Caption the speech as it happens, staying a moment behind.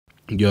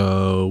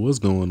Yo, what's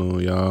going on,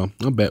 y'all?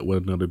 I'm back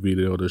with another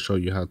video to show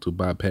you how to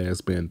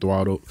bypass being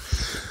throttled.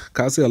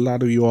 Cause I see a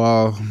lot of you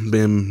all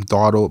been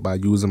throttled by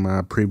using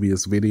my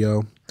previous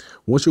video.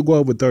 Once you go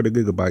over 30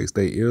 gigabytes,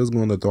 they is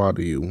going to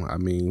throttle you. I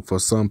mean,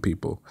 for some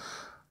people.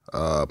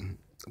 But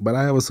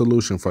I have a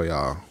solution for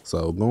y'all.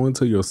 So go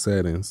into your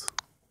settings,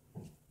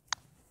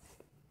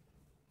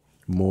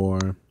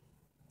 more,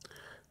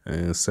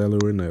 and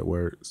cellular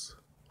networks,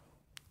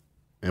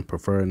 and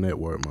preferred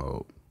network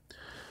mode.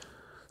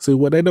 See,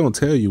 what they don't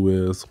tell you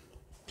is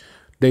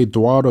they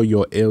throttle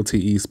your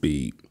LTE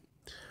speed.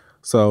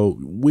 So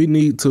we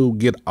need to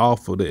get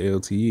off of the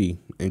LTE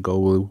and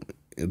go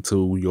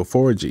into your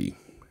 4G.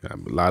 A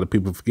lot of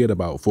people forget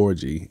about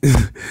 4G,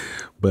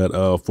 but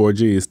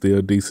 4G is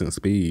still decent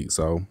speed.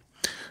 So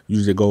you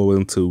usually go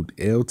into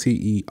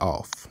LTE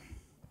off.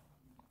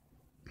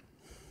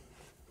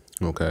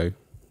 Okay.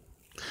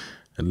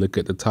 And look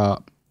at the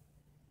top.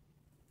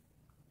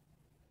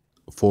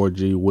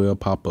 4G will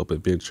pop up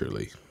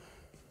eventually.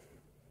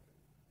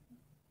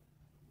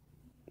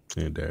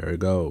 And there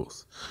it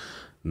goes.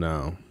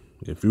 Now,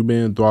 if you've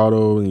been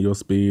throttled and your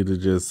speed is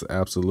just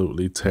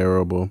absolutely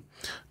terrible,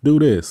 do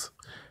this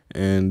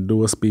and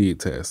do a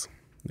speed test.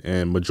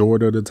 And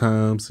majority of the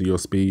times, your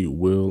speed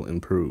will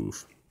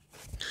improve.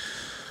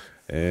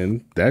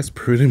 And that's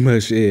pretty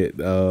much it.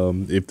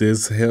 If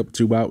this helped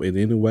you out in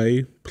any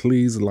way,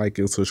 please like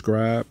and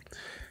subscribe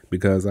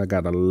because I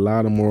got a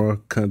lot of more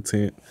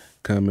content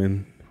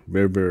coming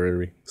very,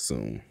 very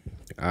soon.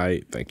 All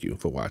right. Thank you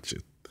for watching.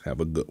 Have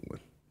a good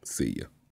one. See ya.